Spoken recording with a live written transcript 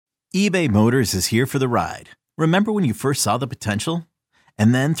eBay Motors is here for the ride. Remember when you first saw the potential?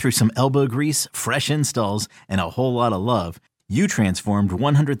 And then through some elbow grease, fresh installs, and a whole lot of love, you transformed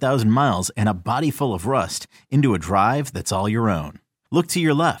 100,000 miles and a body full of rust into a drive that's all your own. Look to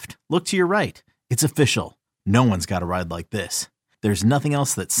your left. Look to your right. It's official. No one's got a ride like this. There's nothing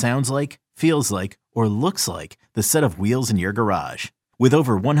else that sounds like, feels like, or looks like the set of wheels in your garage. With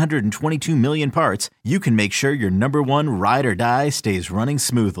over 122 million parts, you can make sure your number one ride or die stays running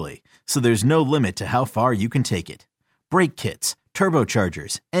smoothly. So there's no limit to how far you can take it. Brake kits,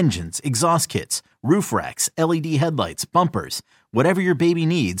 turbochargers, engines, exhaust kits, roof racks, LED headlights, bumpers, whatever your baby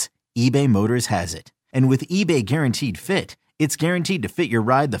needs, eBay Motors has it. And with eBay Guaranteed Fit, it's guaranteed to fit your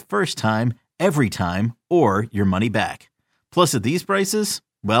ride the first time, every time, or your money back. Plus at these prices,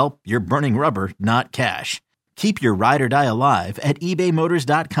 well, you're burning rubber, not cash. Keep your ride or die alive at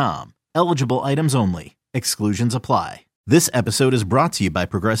ebaymotors.com. Eligible items only. Exclusions apply. This episode is brought to you by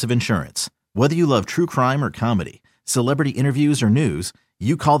Progressive Insurance. Whether you love true crime or comedy, celebrity interviews or news,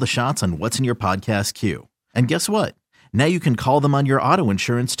 you call the shots on what's in your podcast queue. And guess what? Now you can call them on your auto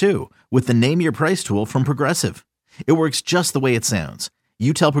insurance too with the Name Your Price tool from Progressive. It works just the way it sounds.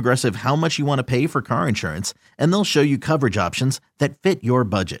 You tell Progressive how much you want to pay for car insurance, and they'll show you coverage options that fit your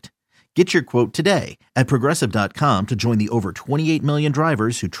budget. Get your quote today at Progressive.com to join the over 28 million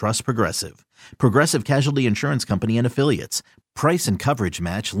drivers who trust Progressive. Progressive Casualty Insurance Company and Affiliates. Price and coverage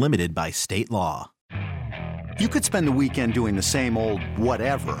match limited by state law. You could spend the weekend doing the same old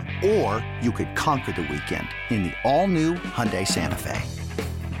whatever, or you could conquer the weekend in the all-new Hyundai Santa Fe.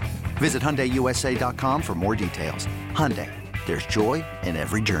 Visit HyundaiUSA.com for more details. Hyundai, there's joy in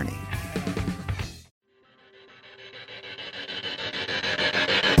every journey.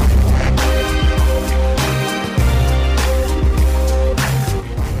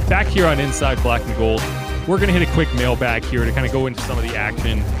 Back here on Inside Black and Gold, we're going to hit a quick mailbag here to kind of go into some of the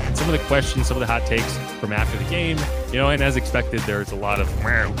action, some of the questions, some of the hot takes from after the game. And as expected, there's a lot of,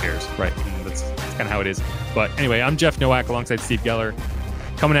 who cares, right? And that's kind of how it is. But anyway, I'm Jeff Nowak alongside Steve Geller,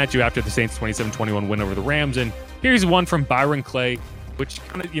 coming at you after the Saints 27-21 win over the Rams. And here's one from Byron Clay, which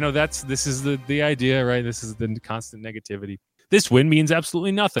kind of, this is the idea, right? This is the constant negativity. This win means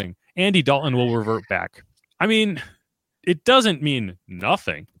absolutely nothing. Andy Dalton will revert back. I mean, it doesn't mean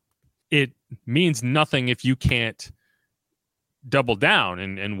nothing. It means nothing if you can't double down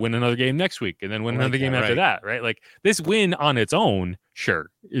and win another game next week and then win another game after that, right? Like this win on its own, sure,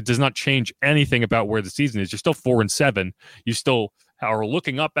 it does not change anything about where the season is. You're still 4-7. You still are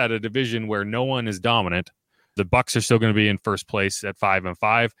looking up at a division where no one is dominant. The Bucs are still going to be in first place at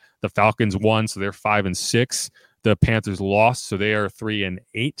 5-5. The Falcons won, so they're 5-6. The Panthers lost, so they are 3-8,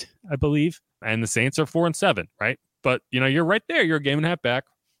 I believe. And the Saints are 4-7, right? But you're right there. You're a game and a half back.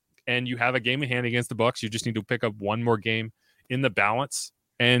 And you have a game in hand against the Bucs. You just need to pick up one more game in the balance.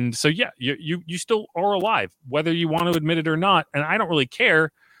 And so, yeah, you still are alive, whether you want to admit it or not. And I don't really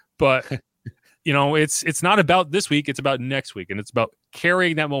care, but it's not about this week. It's about next week. And it's about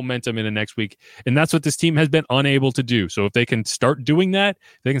carrying that momentum into next week. And that's what this team has been unable to do. So if they can start doing that,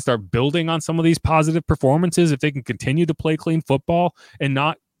 they can start building on some of these positive performances. If they can continue to play clean football and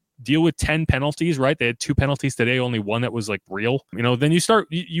not deal with 10 penalties, right? They had 2 penalties today, only one that was like real. Then you start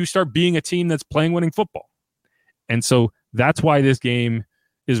being a team that's playing winning football. And so that's why this game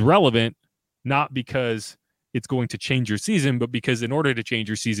is relevant, not because it's going to change your season, but because in order to change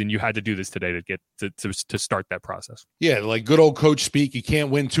your season, you had to do this today to get to start that process. Yeah, like good old coach speak, you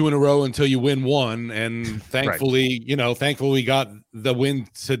can't win 2 in a row until you win 1. And thankfully, right. Thankfully we got the win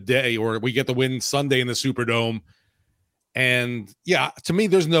today, or we get the win Sunday in the Superdome. And yeah, to me,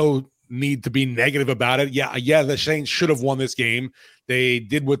 there's no need to be negative about it. Yeah, the Saints should have won this game. They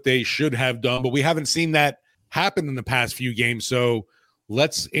did what they should have done, but we haven't seen that happen in the past few games. So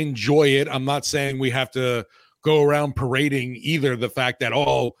let's enjoy it. I'm not saying we have to go around parading either the fact that,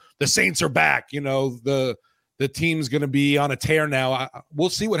 the Saints are back. The team's going to be on a tear now. We'll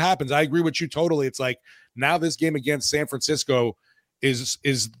see what happens. I agree with you totally. It's like now this game against San Francisco is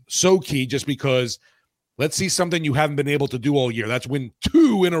so key just because let's see something you haven't been able to do all year. That's win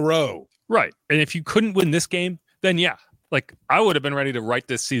 2 in a row. Right. And if you couldn't win this game, then yeah, like I would have been ready to write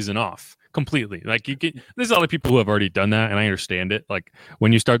this season off completely. Like there's a lot of people who have already done that, and I understand it. Like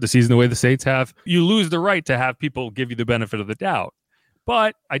when you start the season the way the Saints have, you lose the right to have people give you the benefit of the doubt.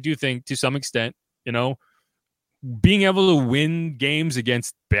 But I do think to some extent, being able to win games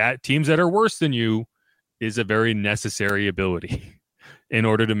against bad teams that are worse than you is a very necessary ability in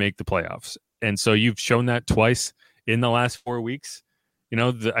order to make the playoffs. And so you've shown that twice in the last 4 weeks.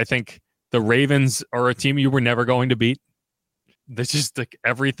 I think the Ravens are a team you were never going to beat. That's just like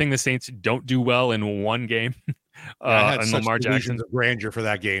everything the Saints don't do well in one game. I had and such Lamar delusions Jackson of grandeur for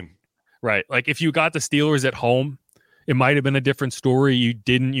that game. Right. Like if you got the Steelers at home, it might have been a different story. You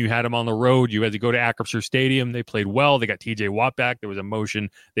didn't. You had them on the road. You had to go to Acrisure Stadium. They played well. They got TJ Watt back. There was emotion.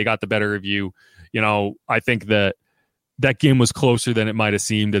 They got the better of you. I think that game was closer than it might have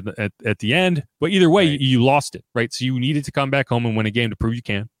seemed at the end. But either way, you lost it, right? So you needed to come back home and win a game to prove you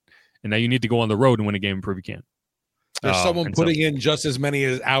can. And now you need to go on the road and win a game and prove you can. There's someone putting in just as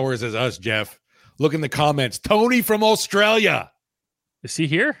many hours as us, Jeff. Look in the comments. Tony from Australia. Is he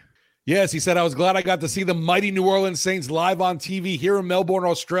here? Yes, he said, I was glad I got to see the mighty New Orleans Saints live on TV here in Melbourne,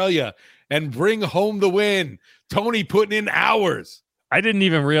 Australia, and bring home the win. Tony putting in hours. I didn't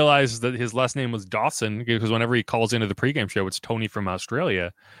even realize that his last name was Dawson, because whenever he calls into the pregame show, it's Tony from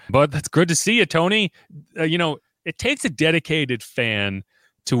Australia. But that's good to see you, Tony. It takes a dedicated fan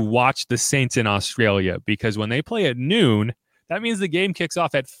to watch the Saints in Australia, because when they play at noon, that means the game kicks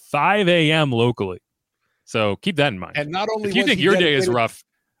off at 5 a.m. locally. So keep that in mind. And not only if you think your day is rough,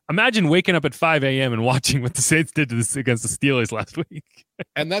 imagine waking up at 5 a.m. and watching what the Saints did against the Steelers last week.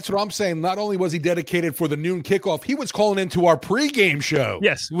 And that's what I'm saying. Not only was he dedicated for the noon kickoff, he was calling into our pregame show.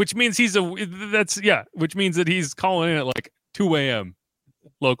 Yes, which means which means that he's calling in at like 2 a.m.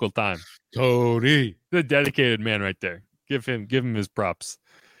 local time. Tony, the dedicated man right there. Give him his props.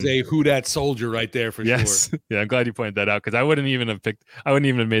 A who dat soldier right there for sure. Yeah, I'm glad you pointed that out, because I wouldn't even have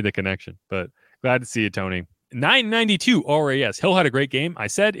made the connection. But glad to see you, Tony. 992 RAS. Hill had a great game. I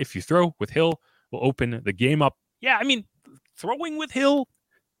said if you throw with Hill, we'll open the game up. Yeah, I mean, throwing with Hill,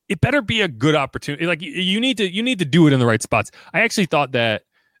 it better be a good opportunity. Like you need to do it in the right spots. I actually thought that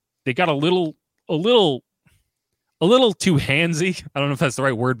they got a little too handsy. I don't know if that's the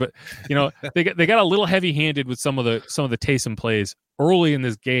right word, but they got a little heavy-handed with some of the Taysom plays early in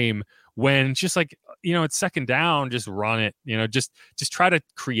this game, when just like, it's second down, just run it, just try to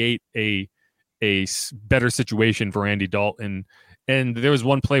create a better situation for Andy Dalton. And there was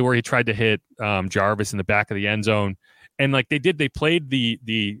one play where he tried to hit Jarvis in the back of the end zone, and like they played the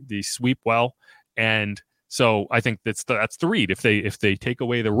sweep well. And so I think that's the read. If they take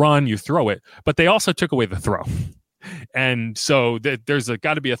away the run, you throw it, but they also took away the throw. And so there's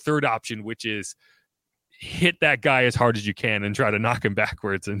got to be a third option, which is hit that guy as hard as you can and try to knock him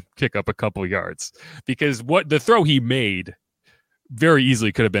backwards and kick up a couple yards, because what the throw he made very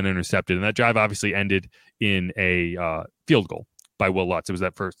easily could have been intercepted. And that drive obviously ended in a field goal by Will Lutz. It was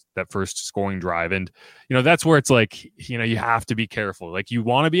that first scoring drive. And, that's where it's like, you have to be careful. Like you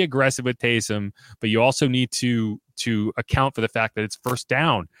want to be aggressive with Taysom, but you also need to account for the fact that it's first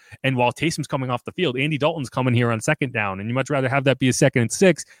down. And while Taysom's coming off the field, Andy Dalton's coming here on second down. And you much rather have that be a 2nd and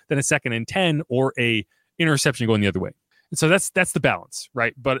 6 than a 2nd and 10 or a interception going the other way. And so that's the balance,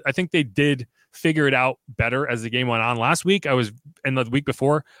 right? But I think they did figure it out better as the game went on. Last week, and the week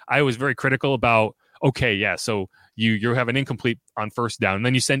before, I was very critical about, okay, yeah, so you have an incomplete on first down, and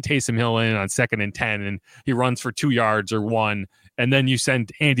then you send Taysom Hill in on 2nd and 10, and he runs for 2 yards or 1, and then you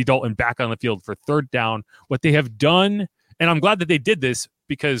send Andy Dalton back on the field for 3rd down. What they have done, and I'm glad that they did this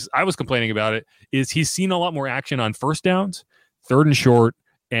because I was complaining about it, is he's seen a lot more action on first downs, 3rd and short,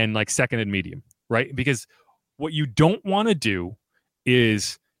 and like 2nd and medium, right? Because what you don't want to do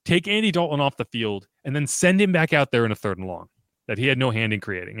is take Andy Dalton off the field and then send him back out there in a 3rd and long that he had no hand in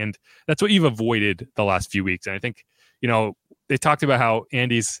creating. And that's what you've avoided the last few weeks. And I think, they talked about how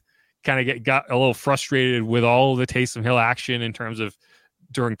Andy's kind of got a little frustrated with all the Taysom Hill action in terms of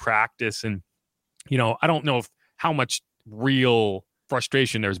during practice. And, I don't know how much real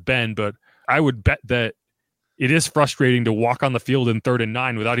frustration there's been, but I would bet that it is frustrating to walk on the field in 3rd and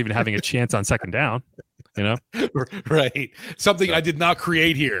 9 without even having a chance on second down, Right. Something I did not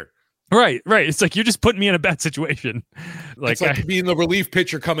create here. Right. It's like you're just putting me in a bad situation. It's like being the relief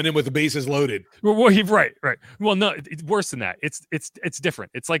pitcher coming in with the bases loaded. Well, right. Well, no, it's worse than that. It's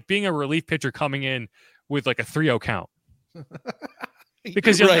different. It's like being a relief pitcher coming in with like a 3-0 count.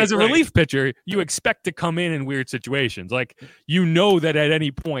 Because as a relief pitcher, you expect to come in weird situations. Like, that at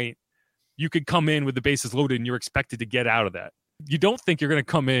any point you could come in with the bases loaded and you're expected to get out of that. You don't think you're going to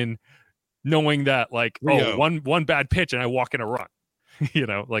come in knowing that like, one bad pitch and I walk in a run.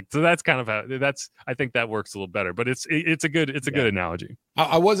 So that's kind of how I think that works a little better, but it's a good analogy.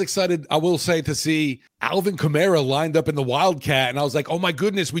 I was excited, I will say, to see Alvin Kamara lined up in the Wildcat, and I was like, oh my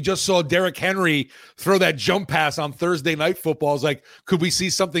goodness, we just saw Derrick Henry throw that jump pass on Thursday Night Football. I was like, could we see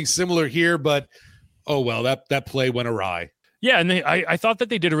something similar here? But oh well, that play went awry. Yeah, and I thought that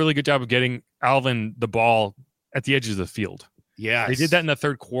they did a really good job of getting Alvin the ball at the edges of the field. Yeah, they did that in the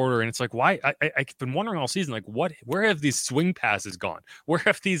 3rd quarter, and it's like, why? I've been wondering all season, like, where have these swing passes gone? Where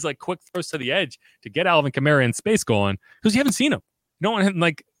have these like quick throws to the edge to get Alvin Kamara in space going? Because you haven't seen them. No one,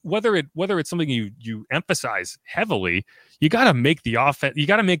 like, whether it's something you emphasize heavily, you got to make the offense, you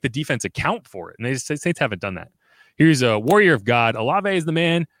got to make the defense account for it. And the Saints haven't done that. Here's a warrior of God. Olave is the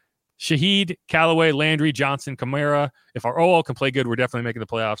man. Shaheed, Callaway, Landry, Johnson, Kamara. If our OL can play good, we're definitely making the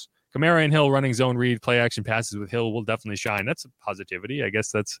playoffs. Kamara and Hill running zone read, play action passes with Hill will definitely shine. That's a positivity. I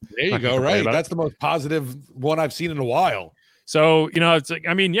guess that's there you go. Right. That's the most positive one I've seen in a while. So, it's like,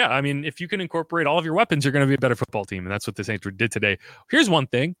 if you can incorporate all of your weapons, you're going to be a better football team. And that's what the Saints did today. Here's one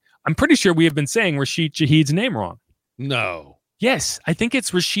thing. I'm pretty sure we have been saying Rashid Shaheed's name wrong. No. Yes. I think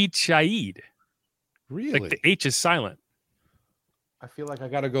it's Rashid Shaheed. Really? Like the H is silent. I feel like I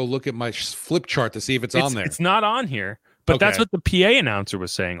got to go look at my flip chart to see if it's on there. It's not on here, but that's what the PA announcer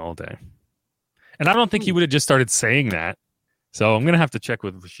was saying all day. And I don't think he would have just started saying that. So I'm going to have to check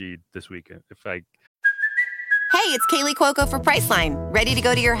with Rashid this weekend if I... Hey, it's Kaylee Cuoco for Priceline. Ready to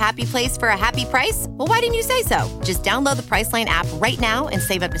go to your happy place for a happy price? Well, why didn't you say so? Just download the Priceline app right now and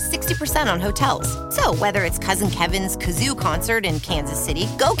save up to 60% on hotels. So whether it's Cousin Kevin's Kazoo Concert in Kansas City,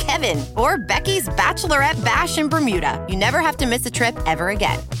 go Kevin, or Becky's Bachelorette Bash in Bermuda, you never have to miss a trip ever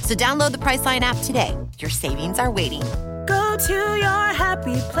again. So download the Priceline app today. Your savings are waiting. Go to your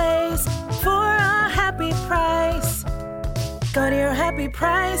happy place for a happy price. Go to your happy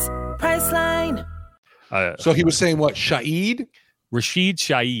price, Priceline. So he was saying what? Shaheed? Rashid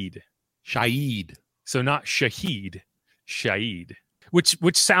Shaheed. Shaheed. So not Shaheed. Shaheed. Which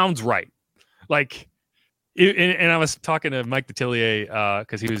sounds right. Like, and I was talking to Mike Detillier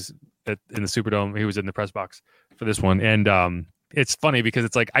because he was in the Superdome. He was in the press box for this one. And it's funny because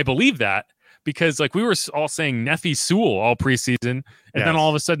it's like, I believe that because like we were all saying Nephi Sewell all preseason. And then all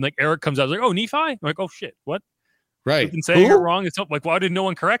of a sudden, like Eric comes out like, oh, Nephi? I'm like, oh, shit. What? Right. We've been saying it wrong. It's like, why did no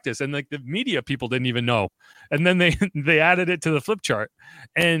one correct us? And like the media people didn't even know. And then they added it to the flip chart.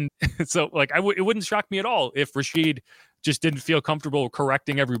 And so like it wouldn't shock me at all if Rashid just didn't feel comfortable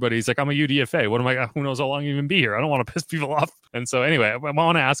correcting everybody. He's like, I'm a UDFA. What am I? Who knows how long you even be here? I don't want to piss people off. And so anyway, I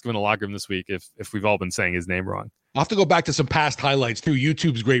want to ask him in the locker room this week if we've all been saying his name wrong. I'll have to go back to some past highlights too.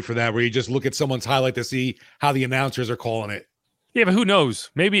 YouTube's great for that, where you just look at someone's highlight to see how the announcers are calling it. Yeah, but who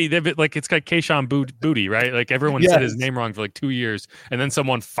knows? Maybe they've like it's like Keyshawn Booty, right? Like everyone said his name wrong for like 2 years, and then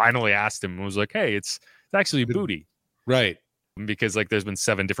someone finally asked him and was like, "Hey, it's actually Booty," right? Because like there's been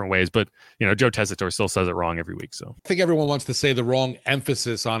 7 different ways, but Joe Tessitore still says it wrong every week. So I think everyone wants to say the wrong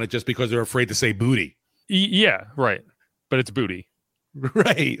emphasis on it just because they're afraid to say booty. Yeah, right. But it's Booty,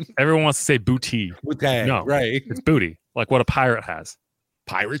 right? Everyone wants to say booty. No, right? It's Booty, like what a pirate has.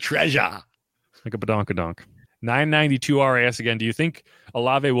 Pirate treasure, like a badonkadonk. 992 RAS again. Do you think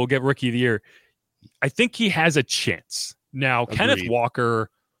Olave will get Rookie of the Year? I think he has a chance. Now, Agreed. Kenneth Walker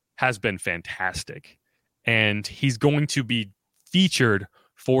has been fantastic, and he's going to be featured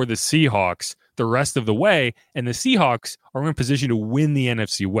for the Seahawks the rest of the way, and the Seahawks are in a position to win the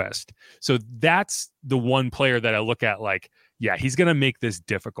NFC West. So that's the one player that I look at like, yeah, he's going to make this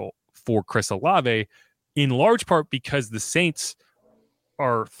difficult for Chris Olave, in large part because the Saints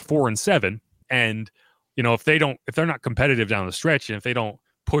are 4-7, and if they're not competitive down the stretch, and if they don't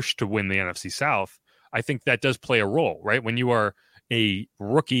push to win the NFC South, I think that does play a role, right? When you are a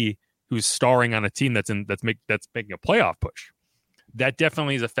rookie who's starring on a team that's making a playoff push, that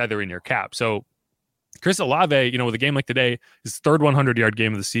definitely is a feather in your cap. So Chris Olave, with a game like today, his third 100-yard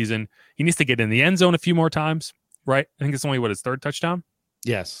game of the season, he needs to get in the end zone a few more times, right? I think it's only his third touchdown.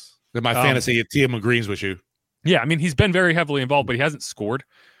 Yes, in my fantasy team agrees with you. Yeah, I mean he's been very heavily involved, but he hasn't scored.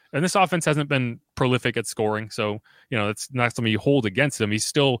 And this offense hasn't been prolific at scoring. So, it's not something you hold against him. He's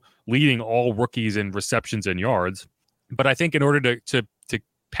still leading all rookies in receptions and yards. But I think in order to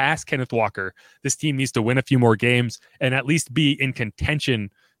pass Kenneth Walker, this team needs to win a few more games and at least be in contention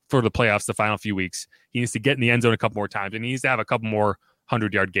for the playoffs the final few weeks. He needs to get in the end zone a couple more times, and he needs to have a couple more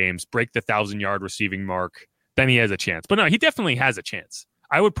 100-yard games, break the 1,000-yard receiving mark. Then he has a chance. But no, he definitely has a chance.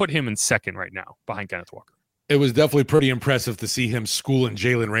 I would put him in second right now behind Kenneth Walker. It was definitely pretty impressive to see him schooling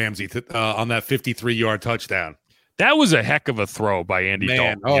Jalen Ramsey on that 53-yard touchdown. That was a heck of a throw by Andy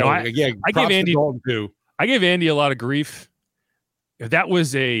Dalton. I gave Andy Dalton too. I gave Andy a lot of grief. That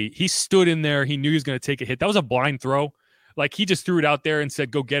was he stood in there. He knew he was going to take a hit. That was a blind throw. Like he just threw it out there and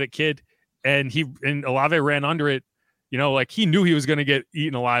said, "Go get it, kid." And Olave ran under it. Like he knew he was going to get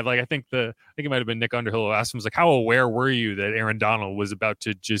eaten alive. Like I think it might have been Nick Underhill who asked him, was like, "How aware were you that Aaron Donald was about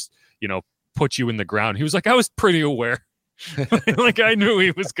to just put you in the ground?" He was like, "I was pretty aware." Like I knew he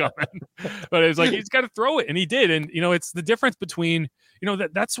was coming, but it was like he's got to throw it, and he did. And it's the difference between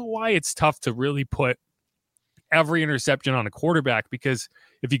that's why it's tough to really put every interception on a quarterback, because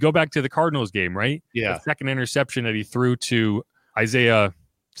if you go back to the Cardinals game, right? Yeah, the second interception that he threw to Isaiah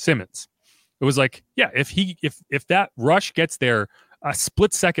Simmons, it was like, yeah, if that rush gets there a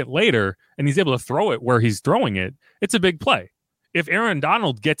split second later and he's able to throw it where he's throwing it, it's a big play. If Aaron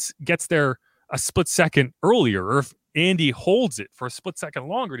Donald gets there a split second earlier, or if Andy holds it for a split second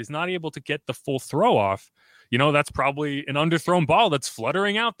longer, he's not able to get the full throw off, that's probably an underthrown ball that's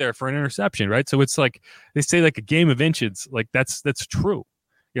fluttering out there for an interception, right? So it's like they say, like a game of inches. Like that's true.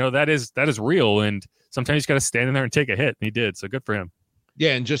 That is real. And sometimes you just got to stand in there and take a hit. And he did. So good for him.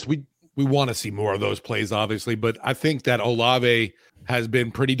 Yeah. And just we want to see more of those plays, obviously. But I think that Olave has been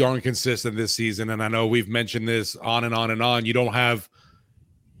pretty darn consistent this season. And I know we've mentioned this on and on and on. You don't have,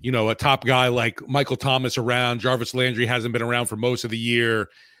 a top guy like Michael Thomas around. Jarvis Landry hasn't been around for most of the year.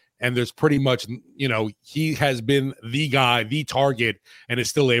 And there's pretty much, he has been the guy, the target, and is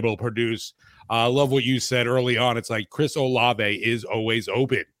still able to produce. I love what you said early on. It's like Chris Olave is always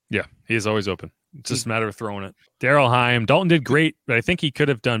open. Yeah, he is always open. It's just a matter of throwing it. Daryl Heim, Dalton did great, but I think he could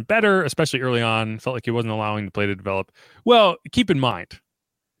have done better, especially early on. Felt like he wasn't allowing the play to develop. Well, keep in mind,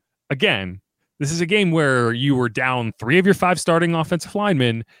 again, this is a game where you were down 3 of your 5 starting offensive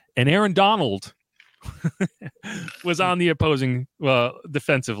linemen, and Aaron Donald was on the opposing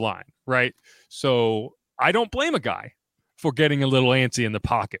defensive line, right? So I don't blame a guy for getting a little antsy in the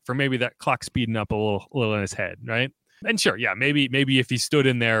pocket, for maybe that clock speeding up a little in his head, right? And sure, yeah, maybe if he stood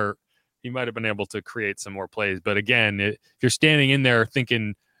in there, he might have been able to create some more plays. But again, if you're standing in there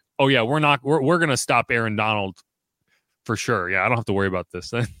thinking, oh yeah, we're going to stop Aaron Donald for sure. Yeah, I don't have to worry about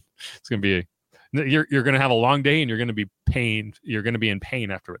this. It's going to be you're going to have a long day and you're going to be pained. You're going to be in pain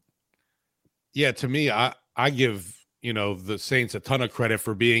after it. Yeah, to me, I give, the Saints a ton of credit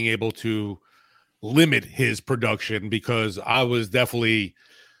for being able to limit his production, because I was definitely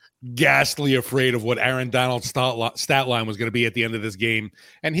ghastly afraid of what Aaron Donald's stat line was going to be at the end of this game.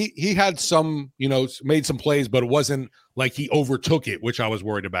 And he had some, made some plays, but it wasn't like he overtook it, which I was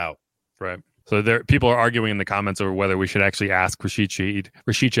worried about. Right. So people are arguing in the comments over whether we should actually ask Rashid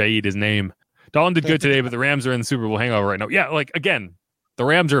Shaheed his name. Dalton did good today, but the Rams are in the Super Bowl hangover right now. Yeah, like, again, the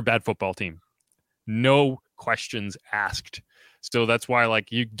Rams are a bad football team. No questions asked. So that's why,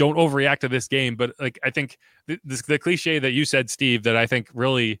 like, you don't overreact to this game. But, like, I think the cliche that you said, Steve, that I think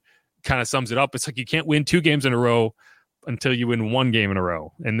really kind of sums it up. It's like you can't win 2 games in a row until you win 1 game in a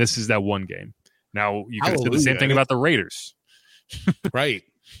row. And this is that one game. Now, you could have said the same thing about the Raiders. Right.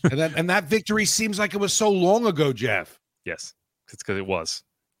 And that victory seems like it was so long ago, Jeff. Yes, it's because it was.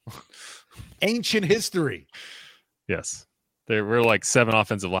 Ancient history. Yes. They were like 7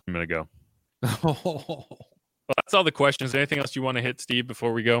 offensive linemen ago. Well, that's all the questions. Anything else you want to hit, Steve,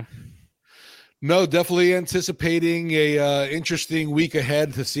 before we go? No, definitely anticipating a interesting week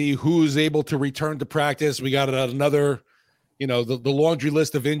ahead to see who's able to return to practice. We got another, the laundry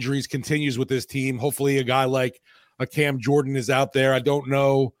list of injuries continues with this team. Hopefully a guy like a Cam Jordan is out there. I don't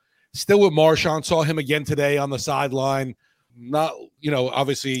know. Still with Marshawn, saw him again today on the sideline. Not,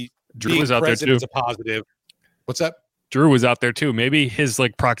 obviously Drew was out there too. Is a positive. What's that? Drew was out there too. Maybe his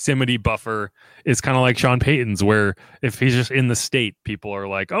proximity buffer is kind of like Sean Payton's, where if he's just in the state, people are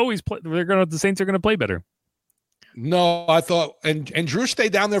like, "Oh, the Saints are gonna play better." No, I thought, and Drew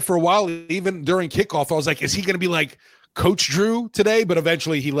stayed down there for a while, even during kickoff. I was like, "Is he gonna be like Coach Drew today?" But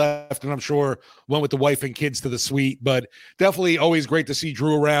eventually he left, and I'm sure went with the wife and kids to the suite. But definitely always great to see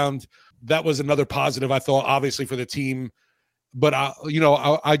Drew around. That was another positive, I thought, obviously for the team. But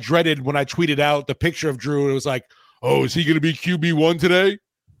I dreaded when I tweeted out the picture of Drew. It was like, oh, is he going to be QB1 today?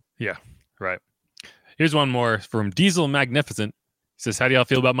 Yeah, right. Here's one more from Diesel Magnificent. He says, how do y'all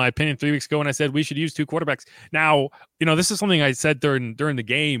feel about my opinion 3 weeks ago when I said we should use 2 quarterbacks? Now, this is something I said during the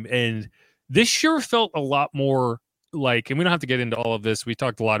game, and this sure felt a lot more like, and we don't have to get into all of this. We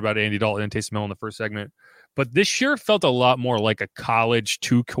talked a lot about Andy Dalton and Taysom Hill in the first segment, but this sure felt a lot more like a college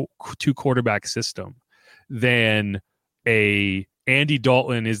two quarterback system than a Andy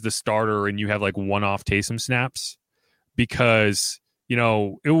Dalton is the starter and you have like one-off Taysom snaps, because it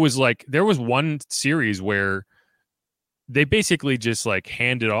was like there was one series where they basically just like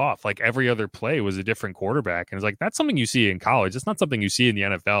handed off, like every other play was a different quarterback, and it's like that's something you see in college. It's not something you see in the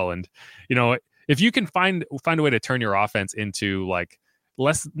NFL. And if you can find a way to turn your offense into like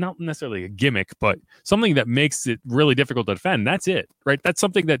not necessarily a gimmick, but something that makes it really difficult to defend, that's it, right? That's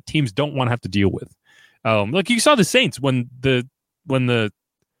something that teams don't want to have to deal with. Like you saw the Saints when the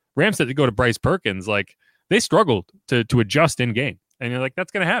Rams had to go to Bryce Perkins, like they struggled to adjust in game, and you're like,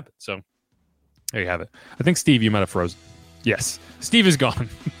 that's going to happen. So there you have it. I think Steve, you might have frozen. Yes, Steve is gone.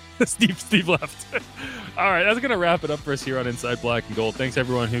 Steve left. All right, that's going to wrap it up for us here on Inside Black and Gold. Thanks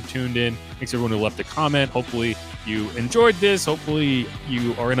everyone who tuned in. Thanks everyone who left a comment. Hopefully you enjoyed this. Hopefully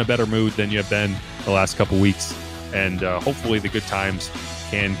you are in a better mood than you have been the last couple weeks, and hopefully the good times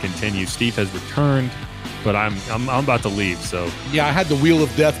can continue. Steve has returned. but I'm about to leave. So yeah, I had the wheel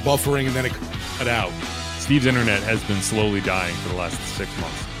of death buffering, and then it cut out. Steve's internet has been slowly dying for the last 6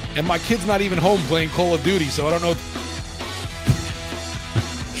 months, and my kid's not even home playing Call of Duty, so I don't know.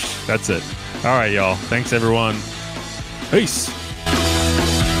 That's it. All right, y'all. Thanks, everyone. Peace.